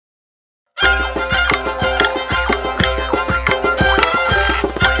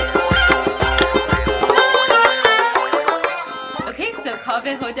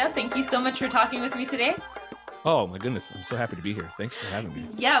much for talking with me today. Oh my goodness, I'm so happy to be here. Thanks for having me.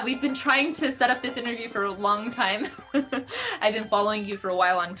 Yeah, we've been trying to set up this interview for a long time. I've been following you for a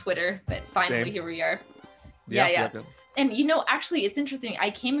while on Twitter, but finally Same. Here we are. Yep. And actually it's interesting.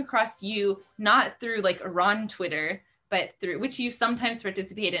 I came across you not through like Iran Twitter, but through which you sometimes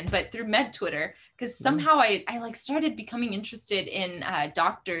participate in, but through Med Twitter, because somehow I like started becoming interested in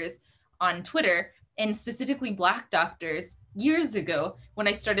doctors on Twitter, and specifically Black doctors years ago when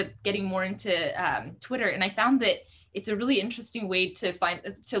I started getting more into Twitter. And I found that it's a really interesting way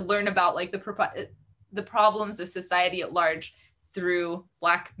to learn about like the problems of society at large through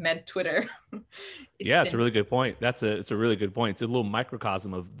Black med Twitter. It's a really good point. It's a really good point. It's a little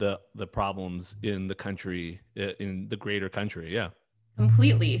microcosm of the problems in the country, in the greater country. Yeah.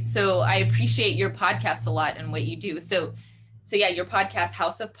 Completely. So I appreciate your podcast a lot and what you do. So yeah, your podcast,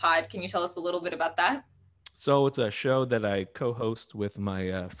 House of Pod. Can you tell us a little bit about that? So it's a show that I co-host with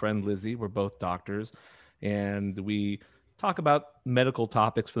my friend Lizzie. We're both doctors, and we talk about medical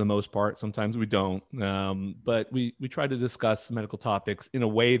topics for the most part. Sometimes we don't, but we try to discuss medical topics in a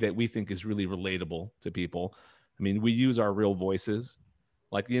way that we think is really relatable to people. I mean, we use our real voices.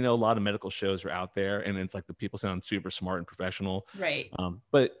 Like, a lot of medical shows are out there, and it's like the people sound super smart and professional. Right.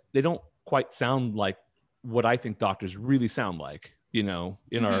 But they don't quite sound like what I think doctors really sound like, in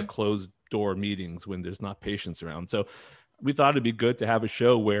our closed door meetings when there's not patients around. So we thought it'd be good to have a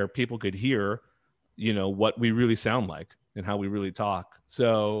show where people could hear, what we really sound like and how we really talk.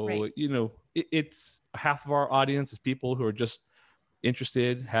 So, right. It's half of our audience is people who are just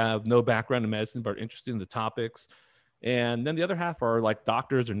interested, have no background in medicine, but are interested in the topics. And then the other half are like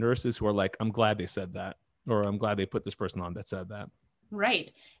doctors or nurses who are like, I'm glad they said that, or I'm glad they put this person on that said that.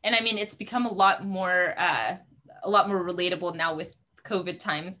 Right. And I mean, it's become a lot more relatable now with COVID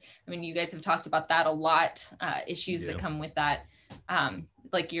times. I mean, you guys have talked about that a lot, issues that come with that.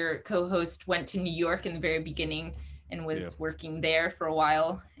 Like your co-host went to New York in the very beginning and was working there for a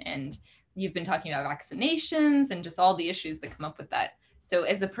while. And you've been talking about vaccinations and just all the issues that come up with that. So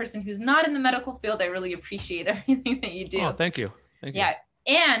as a person who's not in the medical field, I really appreciate everything that you do. Oh, thank you. Yeah.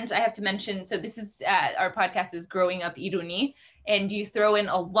 And I have to mention, so this is our podcast is Growing Up Irooni, and you throw in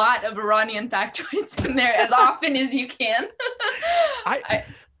a lot of Iranian factoids in there as often as you can.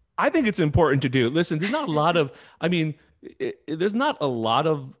 I think it's important to do. Listen, there's not a lot of, there's not a lot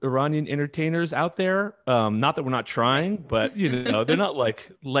of Iranian entertainers out there. Not that we're not trying, but they're not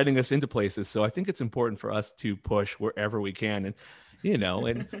like letting us into places. So I think it's important for us to push wherever we can. And,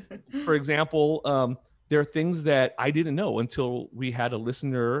 and for example, there are things that I didn't know until we had a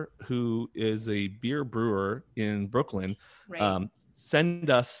listener who is a beer brewer in Brooklyn send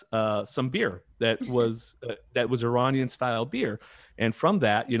us some beer that was Iranian style beer. And from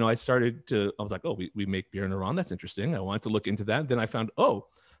that, I was like, oh, we make beer in Iran. That's interesting. I wanted to look into that. Then I found,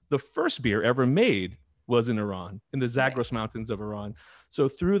 the first beer ever made was in Iran, in the Zagros Mountains of Iran. So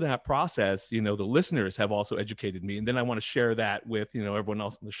through that process, the listeners have also educated me. And then I want to share that with, everyone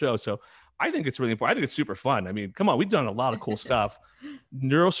else on the show. So I think it's really important. I think it's super fun. I mean, come on, we've done a lot of cool stuff.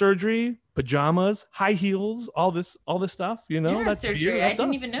 Neurosurgery, pajamas, high heels, all this stuff, Neurosurgery, I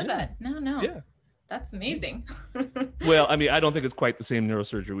didn't even know that. No. Yeah. That's amazing. Well, I mean, I don't think it's quite the same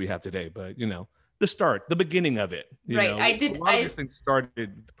neurosurgery we have today, but the beginning of it. A lot of these things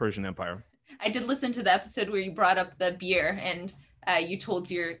started the Persian Empire. I did listen to the episode where you brought up the beer, and you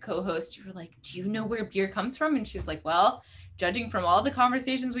told your co-host, you were like, do you know where beer comes from? And she was like, well, judging from all the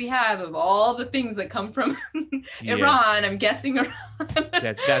conversations we have of all the things that come from Iran, I'm guessing Iran.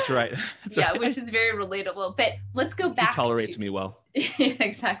 That's right. Right. Which is very relatable. But let's go back. He tolerates me well.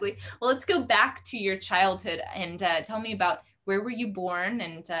 Exactly. Well, let's go back to your childhood and tell me about where were you born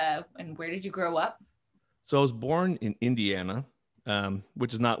and where did you grow up? So I was born in Indiana,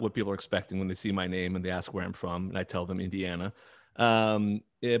 which is not what people are expecting when they see my name and they ask where I'm from, and I tell them Indiana.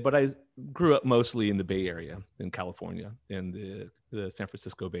 But I grew up mostly in the Bay Area in California, in the San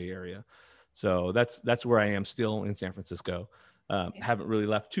Francisco Bay Area. So that's where I am still in San Francisco. Haven't really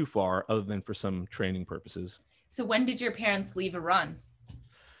left too far other than for some training purposes. So when did your parents leave Iran?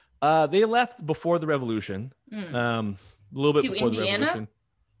 They left before the revolution, a little bit before the revolution.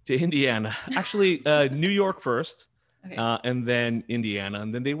 To Indiana. Actually, New York first, and then Indiana.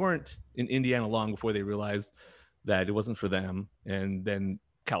 And then they weren't in Indiana long before they realized that it wasn't for them, and then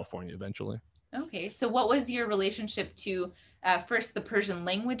California eventually. Okay, so what was your relationship to first the Persian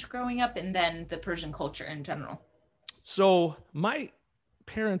language growing up and then the Persian culture in general? So my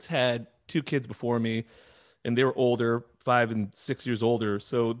parents had 2 kids before me, and they were older, 5 and 6 years older.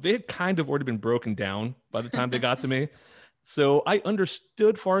 So they had kind of already been broken down by the time they got to me. So I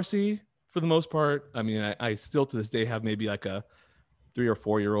understood Farsi for the most part. I mean, I still to this day have maybe like a 3 or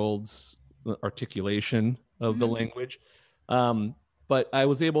 4 year olds articulation of the language. But I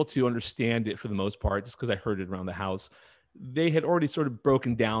was able to understand it for the most part just because I heard it around the house. They had already sort of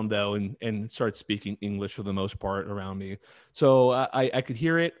broken down though and started speaking English for the most part around me. So I could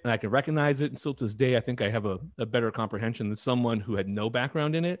hear it and I could recognize it. And still to this day, I think I have a better comprehension than someone who had no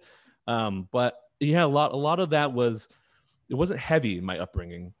background in it. But yeah, a lot of that it wasn't heavy in my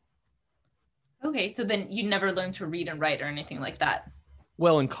upbringing. Okay, so then you never learned to read and write or anything like that?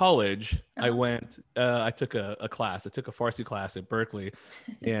 Well, in college, I took a class. I took a Farsi class at Berkeley,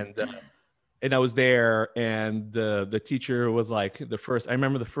 and I was there, and the teacher was like, I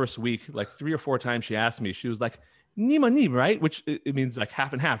remember the first week, like 3 or 4 times she asked me, she was like, Nima ni, right? Which it means like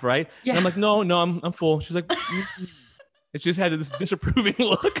half and half, right? Yeah. And I'm like, no, I'm full. She's like, and she just had this disapproving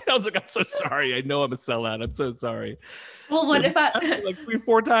look. I was like, I'm so sorry. I know I'm a sellout. I'm so sorry. Well, what about like 3 or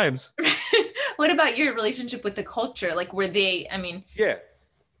 4 times? What about your relationship with the culture? Like, were they, I mean, Yeah.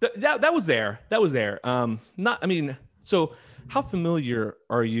 That was there. That was there. So how familiar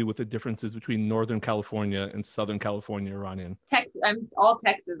are you with the differences between Northern California and Southern California Iranian? Texas, I'm all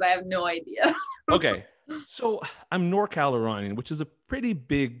Texas. I have no idea. Okay. So I'm NorCal Iranian, which is a pretty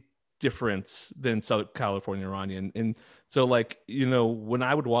big difference than Southern California Iranian. And so like, when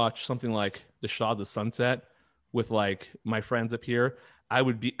I would watch something like The Shahs of Sunset with like my friends up here, I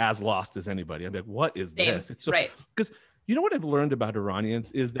would be as lost as anybody. I'd be like, what is this? It's so, right. Because you know what I've learned about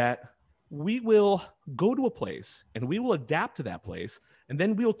Iranians is that we will go to a place and we will adapt to that place. And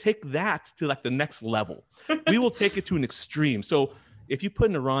then we'll take that to like the next level. We will take it to an extreme. So if you put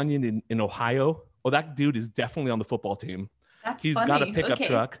an Iranian in Ohio, that dude is definitely on the football team. He's funny. got a pickup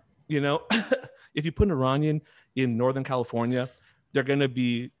truck, If you put an Iranian in Northern California, they're going to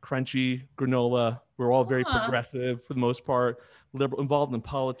be crunchy, granola. We're all very progressive for the most part, liberal, involved in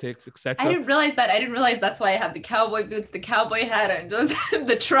politics, etc. I didn't realize that. I didn't realize that's why I have the cowboy boots, the cowboy hat, and just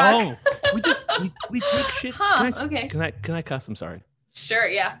the truck. Oh, we take shit. Okay. Can I cuss? I'm sorry. Sure,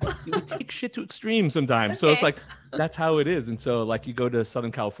 yeah. We take shit to extreme sometimes. So it's like, that's how it is. And so like you go to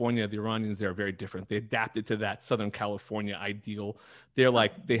Southern California, the Iranians there are very different. They adapted to that Southern California ideal. They're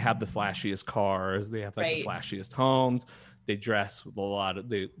like, they have the flashiest cars. They have like the flashiest homes. They dress with a lot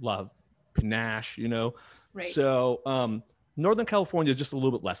of panache, Right. So Northern California is just a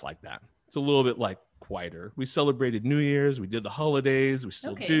little bit less like that. It's a little bit like quieter. We celebrated New Year's. We did the holidays. We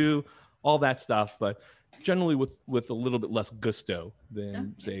still do all that stuff, but generally with a little bit less gusto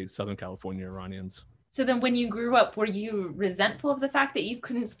than say Southern California Iranians. So then when you grew up, were you resentful of the fact that you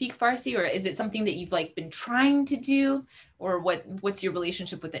couldn't speak Farsi, or is it something that you've like been trying to do, or what's your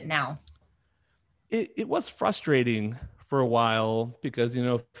relationship with it now? It was frustrating for a while because,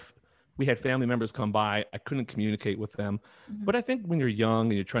 we had family members come by. I couldn't communicate with them. Mm-hmm. But I think when you're young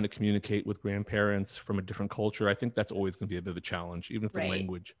and you're trying to communicate with grandparents from a different culture, I think that's always going to be a bit of a challenge, even if the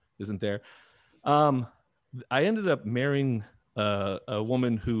language isn't there. I ended up marrying a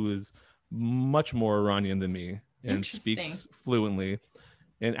woman who is much more Iranian than me and speaks fluently.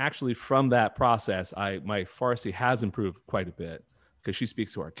 And actually from that process, my Farsi has improved quite a bit because she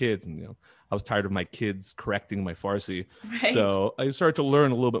speaks to our kids. And, I was tired of my kids correcting my Farsi. Right. So I started to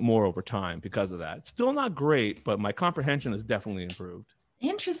learn a little bit more over time because of that. It's still not great, but my comprehension has definitely improved.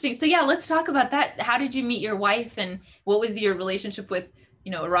 Interesting. So yeah, let's talk about that. How did you meet your wife, and what was your relationship with,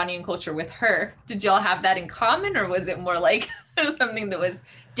 Iranian culture with her? Did y'all have that in common, or was it more like something that was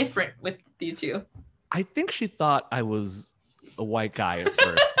different with you two? I think she thought I was a white guy at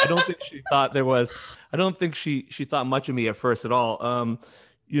first. I don't think she thought much of me at first at all.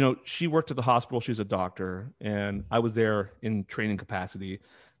 She worked at the hospital. She's a doctor, and I was there in training capacity,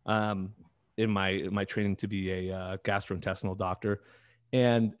 in my training to be a gastrointestinal doctor.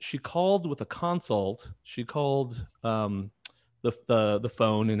 And she called with a consult. She called the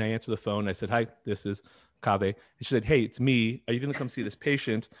phone, and I answered the phone. I said, "Hi, this is Kaveh." And she said, "Hey, it's me. Are you going to come see this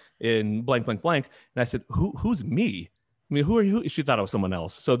patient in blank, blank, blank?" And I said, who's me? I mean, who are you? She thought I was someone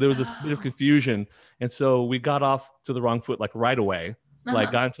else. So there was this bit of confusion. And so we got off to the wrong foot, like right away,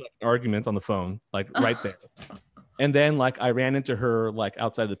 like got into an argument on the phone, like right there. And then like I ran into her like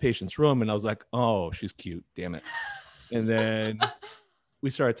outside the patient's room, and I was like, oh, she's cute. Damn it. And then we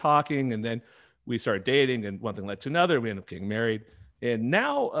started talking, and then we started dating, and one thing led to another. We ended up getting married. And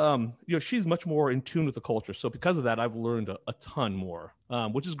now, she's much more in tune with the culture. So because of that, I've learned a ton more,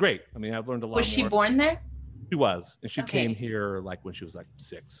 which is great. I mean, I've learned a lot more. Was she born there? She was. And she came here like when she was like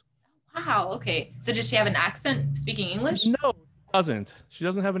 6. Wow. Okay. So does she have an accent speaking English? No, she doesn't. She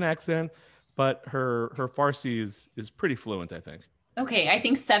doesn't have an accent, but her Farsi is pretty fluent, I think. Okay. I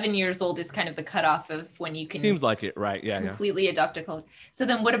think 7 years old is kind of the cutoff of when you can. Seems like it, right? Yeah. Completely adopt a culture. So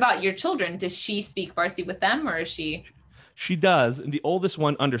then what about your children? Does she speak Farsi with them, or is she? She does. And the oldest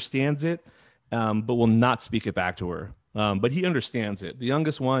one understands it, but will not speak it back to her. But he understands it. The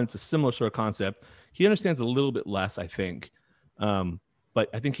youngest one, it's a similar sort of concept. He understands a little bit less, I think. But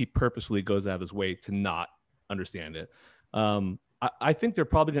I think he purposely goes out of his way to not understand it. I think they're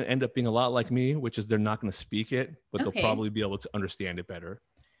probably going to end up being a lot like me, which is they're not going to speak it, but they'll probably be able to understand it better.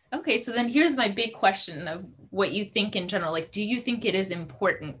 Okay, so then here's my big question of what you think in general. Like, do you think it is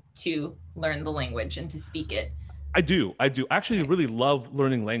important to learn the language and to speak it? I do. I actually really love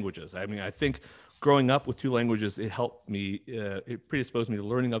learning languages. I mean, I think growing up with two languages, it helped me, it predisposed me to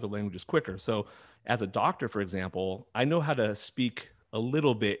learning other languages quicker. So as a doctor, for example, I know how to speak a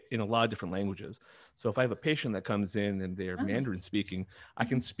little bit in a lot of different languages. So if I have a patient that comes in and they're Mandarin speaking, I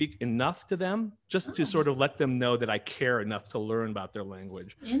can speak enough to them just to sort of let them know that I care enough to learn about their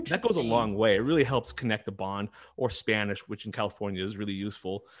language. That goes a long way. It really helps connect the bond. Or Spanish, which in California is really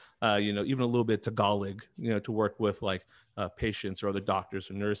useful. You know, even a little bit Tagalog, you know, to work with like patients or other doctors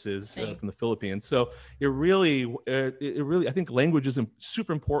or nurses from the Philippines. So it really, I think language is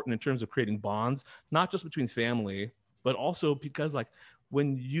super important in terms of creating bonds, not just between family, but also because like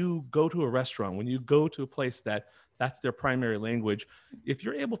when you go to a restaurant, when you go to a place that's their primary language, if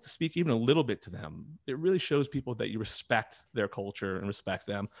you're able to speak even a little bit to them, it really shows people that you respect their culture and respect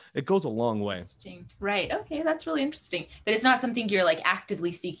them. It goes a long way. Right. Okay. That's really interesting. But it's not something you're like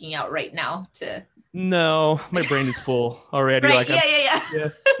actively seeking out right now to. No, my brain is full already. Right. Like Yeah.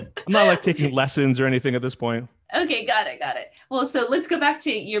 I'm not like taking lessons or anything at this point. Okay, got it. Well, so let's go back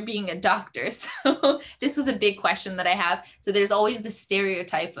to your being a doctor. So this was a big question that I have. So there's always the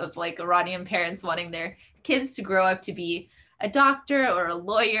stereotype of like Iranian parents wanting their kids to grow up to be a doctor or a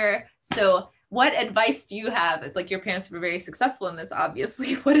lawyer. So what advice do you have? Like your parents were very successful in this,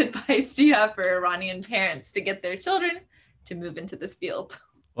 obviously. What advice do you have for Iranian parents to get their children to move into this field?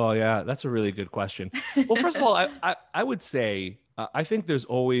 Oh, yeah, that's a really good question. Well, first of all, I would say, I think there's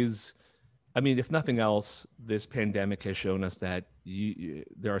always, I mean, if nothing else, this pandemic has shown us that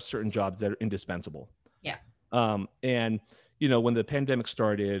there are certain jobs that are indispensable. Yeah. And, you know, when the pandemic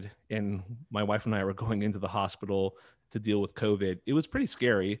started and my wife and I were going into the hospital to deal with COVID, it was pretty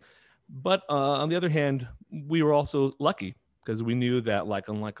scary. But on the other hand, we were also lucky because we knew that, like,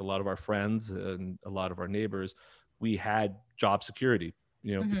 unlike a lot of our friends and a lot of our neighbors, we had job security,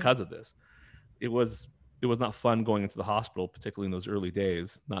 you know, because of this. It was not fun going into the hospital, particularly in those early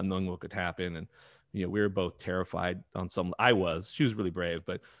days, not knowing what could happen. And, you know, we were both terrified on some, she was really brave,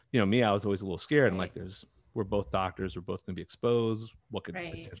 but, you know, me, I was always a little scared. Right. And like, we're both doctors. We're both going to be exposed. What could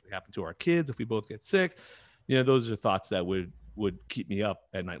potentially happen to our kids if we both get sick? You know, those are thoughts that would keep me up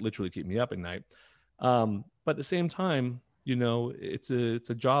at night, literally keep me up at night. But at the same time, you know, it's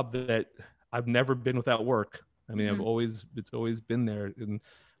a job that I've never been without work. I mean, it's always been there, and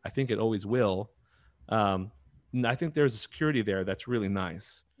I think it always will. And I think there's a security there that's really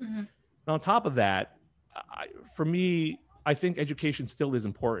nice. And on top of that, for me, I think education still is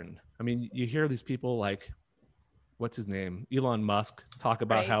important. I mean, you hear these people like, what's his name? Elon Musk talk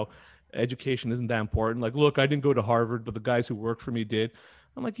about how education isn't that important. Like, look, I didn't go to Harvard, but the guys who worked for me did.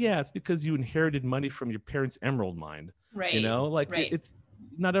 I'm like, yeah, it's because you inherited money from your parents' emerald mine. Right. You know, like it's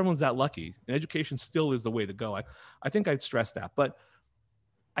not everyone's that lucky. And education still is the way to go. I think I'd stress that. But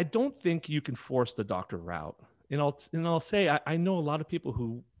I don't think you can force the doctor route. And I'll say, I know a lot of people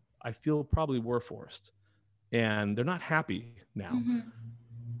who I feel probably were forced and they're not happy now.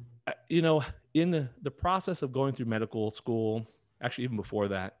 You know, in the process of going through medical school, actually even before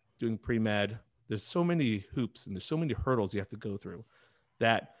that, doing pre-med, there's so many hoops and there's so many hurdles you have to go through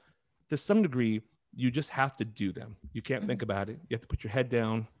that to some degree, you just have to do them. You can't think about it. You have to put your head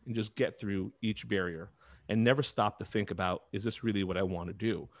down and just get through each barrier and never stop to think about, is this really what I want to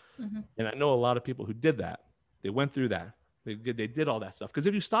do? And I know a lot of people who did that. They went through that. They did all that stuff. Because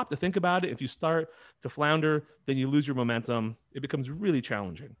if you stop to think about it, if you start to flounder, then you lose your momentum. It becomes really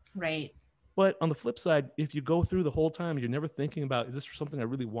challenging. Right. But on the flip side, if you go through the whole time, you're never thinking about, is this something I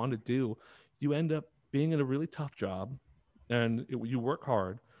really want to do? You end up being in a really tough job and you work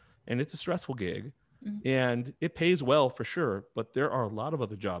hard and it's a stressful gig and it pays well for sure. But there are a lot of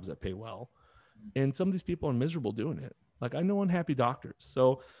other jobs that pay well. And some of these people are miserable doing it. Like I know unhappy doctors.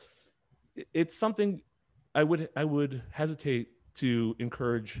 So it's something I would hesitate to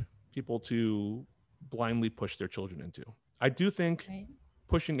encourage people to blindly push their children into. I do think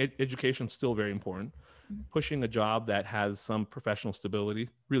pushing education is still very important. Pushing a job that has some professional stability,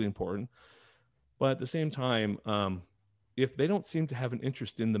 really important. But at the same time, if they don't seem to have an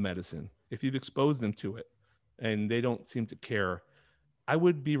interest in the medicine, if you've exposed them to it and they don't seem to care, I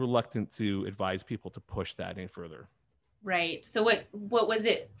would be reluctant to advise people to push that any further. Right. So what was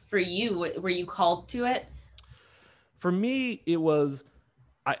it for you? Were you called to it? For me, it was,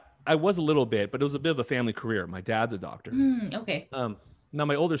 I was a little bit, but it was a bit of a family career. My dad's a doctor. Okay. Now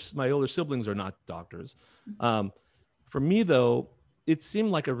my older siblings are not doctors. Um, for me though, it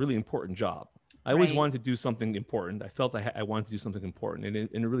seemed like a really important job. I always Right. wanted to do something important. I felt I wanted to do something important, and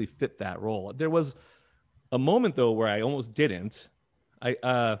it really fit that role. There was a moment though where I almost didn't. Or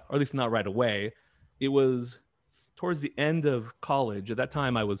at least not right away. It was towards the end of college. At that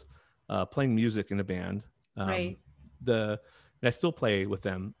time, I was playing music in a band. Um, Right. the and I still play with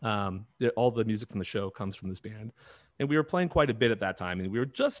them. All the music from the show comes from this band, and we were playing quite a bit at that time. And we were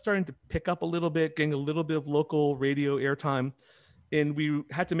just starting to pick up a little bit, getting a little bit of local radio airtime. And we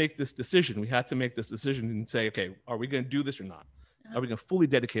had to make this decision. We had to make this decision and say, okay, are we going to do this or not? Are we going to fully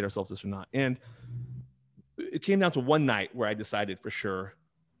dedicate ourselves to this or not? And it came down to one night where I decided for sure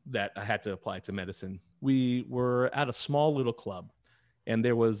that I had to apply to medicine. We were at a small little club, and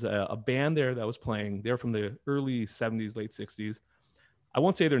there was a band there that was playing. They're from the early 70s, late 60s. I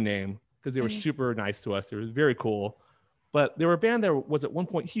won't say their name because they were Okay. super nice to us. They were very cool. But they were a band that was at one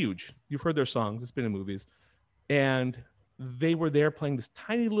point huge. You've heard their songs, it's been in movies. And they were there playing this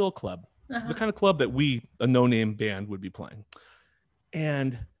tiny little club, the kind of club that a no-name band, would be playing.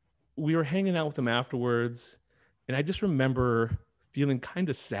 And we were hanging out with them afterwards. And I just remember feeling kind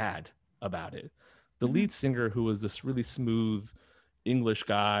of sad about it. The lead singer, who was this really smooth English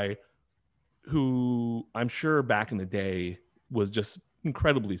guy, who I'm sure back in the day was just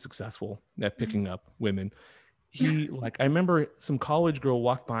incredibly successful at picking up women. I remember some college girl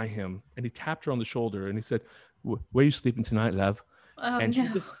walked by him and he tapped her on the shoulder and he said, where are you sleeping tonight, love? Oh And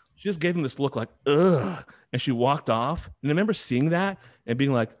no. she just gave him this look like, ugh. And she walked off. And I remember seeing that and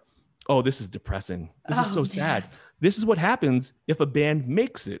being like, oh, this is depressing. This is so sad. This is what happens if a band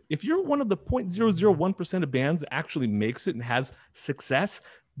makes it. If you're one of the 0.001% of bands that actually makes it and has success,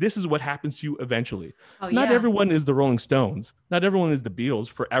 this is what happens to you eventually. Not everyone is the Rolling Stones. Not everyone is the Beatles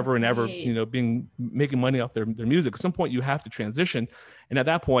forever and ever, making money off their music. At some point you have to transition. And at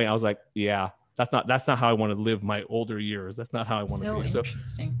that point I was like, yeah, that's not how I want to live my older years. That's not how I want to be. So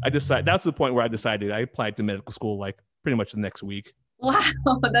interesting. I decided, that's the point where I decided. I applied to medical school like pretty much the next week. Wow,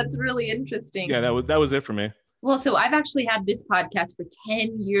 that's really interesting. Yeah, that was it for me. Well, so I've actually had this podcast for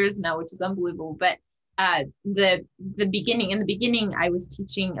 10 years now, which is unbelievable. But in the beginning, I was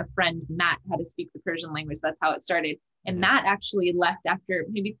teaching a friend, Matt, how to speak the Persian language. That's how it started. And Matt actually left after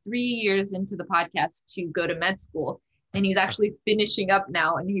maybe 3 years into the podcast to go to med school. And he's actually finishing up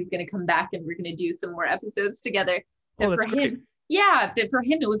now, and he's going to come back and we're going to do some more episodes together. But for him, but for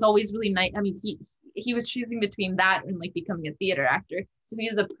him, it was always really nice. I mean, he was choosing between that and like becoming a theater actor. So he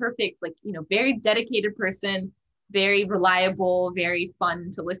was a perfect, very dedicated person, very reliable, very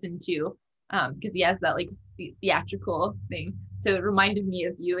fun to listen to, because he has that like theatrical thing. So it reminded me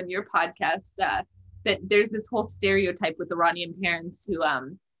of you and your podcast, that there's this whole stereotype with Iranian parents who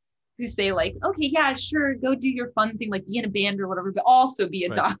say like, okay, yeah, sure, go do your fun thing, like be in a band or whatever, but also be a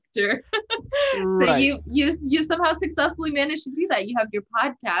doctor. So you somehow successfully managed to do that. You have your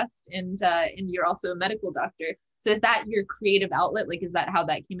podcast and you're also a medical doctor. So is that your creative outlet? Like, is that how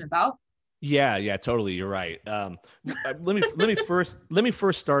that came about? Yeah, totally. You're right. Let me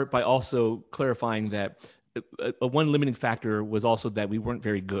first start by also clarifying that one limiting factor was also that we weren't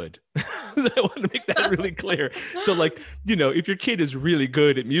very good. I want to make that really clear. So if your kid is really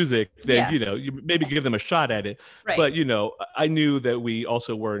good at music, then, you maybe give them a shot at it. Right. But, I knew that we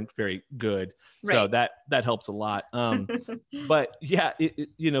also weren't very good. So that helps a lot. But yeah,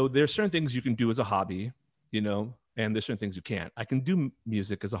 there's certain things you can do as a hobby, and there's certain things you can't. I can do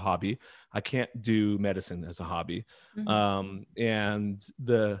music as a hobby. I can't do medicine as a hobby. And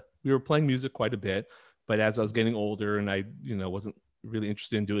we were playing music quite a bit. But as I was getting older and I, wasn't really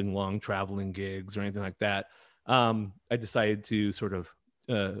interested in doing long traveling gigs or anything like that, I decided to sort of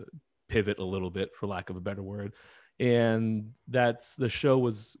pivot a little bit, for lack of a better word. And the show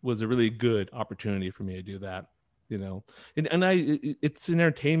was a really good opportunity for me to do that, and it's an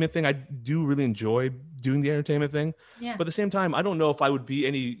entertainment thing. I do really enjoy doing the entertainment thing. Yeah. But at the same time, I don't know if I would be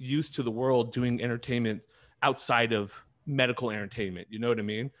any use to the world doing entertainment outside of medical entertainment. You know what I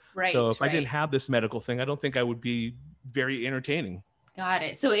mean? Right. So if I didn't have this medical thing, I don't think I would be very entertaining. Got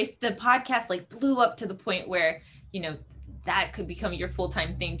it. So if the podcast like blew up to the point where, that could become your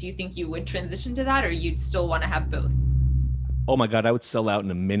full-time thing, do you think you would transition to that, or you'd still want to have both? Oh my God, I would sell out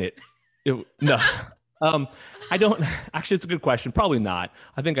in a minute. No. I don't actually. It's a good question. Probably not.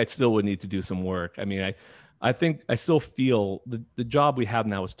 I think I still would need to do some work. I mean, I think I still feel the job we have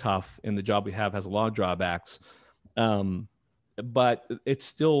now is tough, and the job we have has a lot of drawbacks. But it's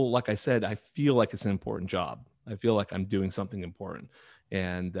still, like I said, I feel like it's an important job. I feel like I'm doing something important,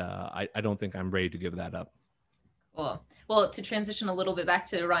 and I don't think I'm ready to give that up. Cool. Well, to transition a little bit back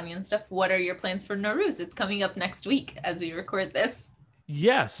to Iranian stuff, what are your plans for Nowruz? It's coming up next week as we record this.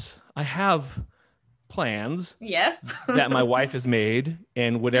 Yes, I have plans Yes. that my wife has made,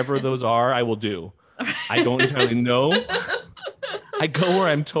 and whatever those are, I will do. I don't entirely know. I go where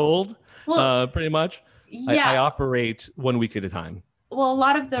I'm told, Well, pretty much. yeah. I operate 1 week at a time. Well, a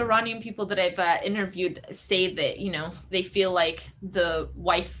lot of the Iranian people that I've interviewed say that, you know, they feel like the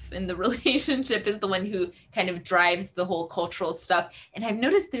wife in the relationship is the one who kind of drives the whole cultural stuff. And I've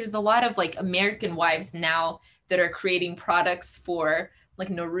noticed there's a lot of like American wives now that are creating products for like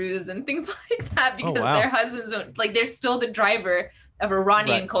Nowruz and things like that because their husbands don't, like, they're still the driver of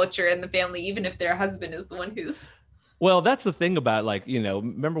Iranian culture in the family, even if their husband is the one who's... Well, that's the thing about, like, you know,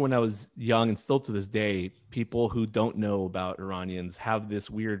 remember when I was young, and still to this day, people who don't know about Iranians have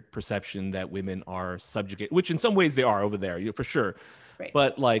this weird perception that women are subjugated, which in some ways they are over there, for sure. Right.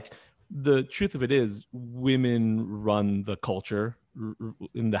 But like, the truth of it is, women run the culture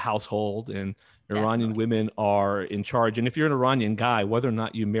in the household, and Iranian women are in charge. And if you're an Iranian guy, whether or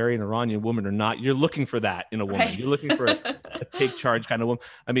not you marry an Iranian woman or not, you're looking for that in a woman. Right. You're looking for a take charge kind of woman.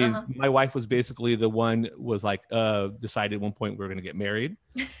 I mean, my wife was basically the one was like, decided at one point we were going to get married.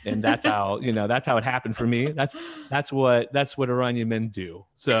 And that's how, you know, that's how it happened for me. That's what Iranian men do.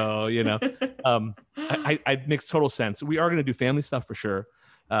 So, you know, it makes total sense. We are going to do family stuff for sure.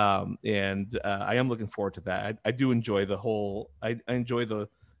 And I am looking forward to that. I do enjoy the whole, I enjoy the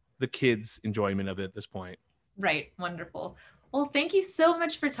kids' enjoyment of it at this point. Right. Wonderful. Well, thank you so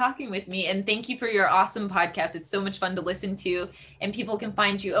much for talking with me, and thank you for your awesome podcast. It's so much fun to listen to, and people can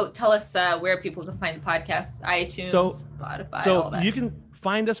find you. Oh, tell us where people can find the podcast: iTunes, Spotify. So all that. You can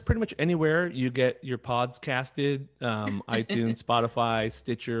find us pretty much anywhere you get your pods casted: iTunes, Spotify,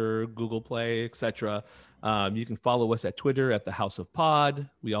 Stitcher, Google Play, etc. You can follow us at Twitter at the House of Pod.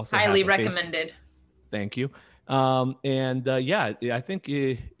 We also highly recommended. Thank you. I think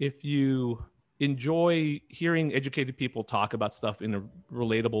if you enjoy hearing educated people talk about stuff in a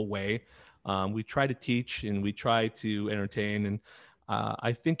relatable way, we try to teach and we try to entertain. And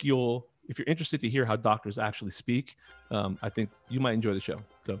I think if you're interested to hear how doctors actually speak, I think you might enjoy the show.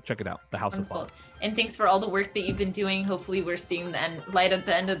 So check it out, The House of Pod. And thanks for all the work that you've been doing. Hopefully we're seeing the light at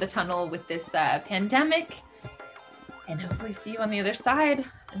the end of the tunnel with this pandemic. And hopefully see you on the other side,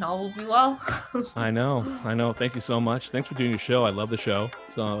 and all will be well. I know. Thank you so much. Thanks for doing your show. I love the show.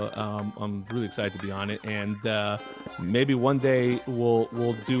 So I'm really excited to be on it. And maybe one day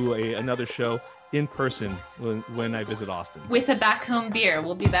we'll do another show in person when I visit Austin. With a back home beer.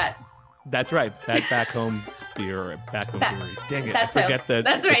 We'll do that. That's right. That back home beer or back home brewery. Dang it. That's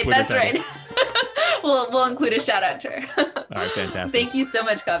right. We'll include a shout out to her. All right, fantastic. Thank you so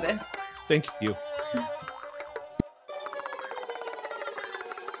much, Kaveh. Thank you.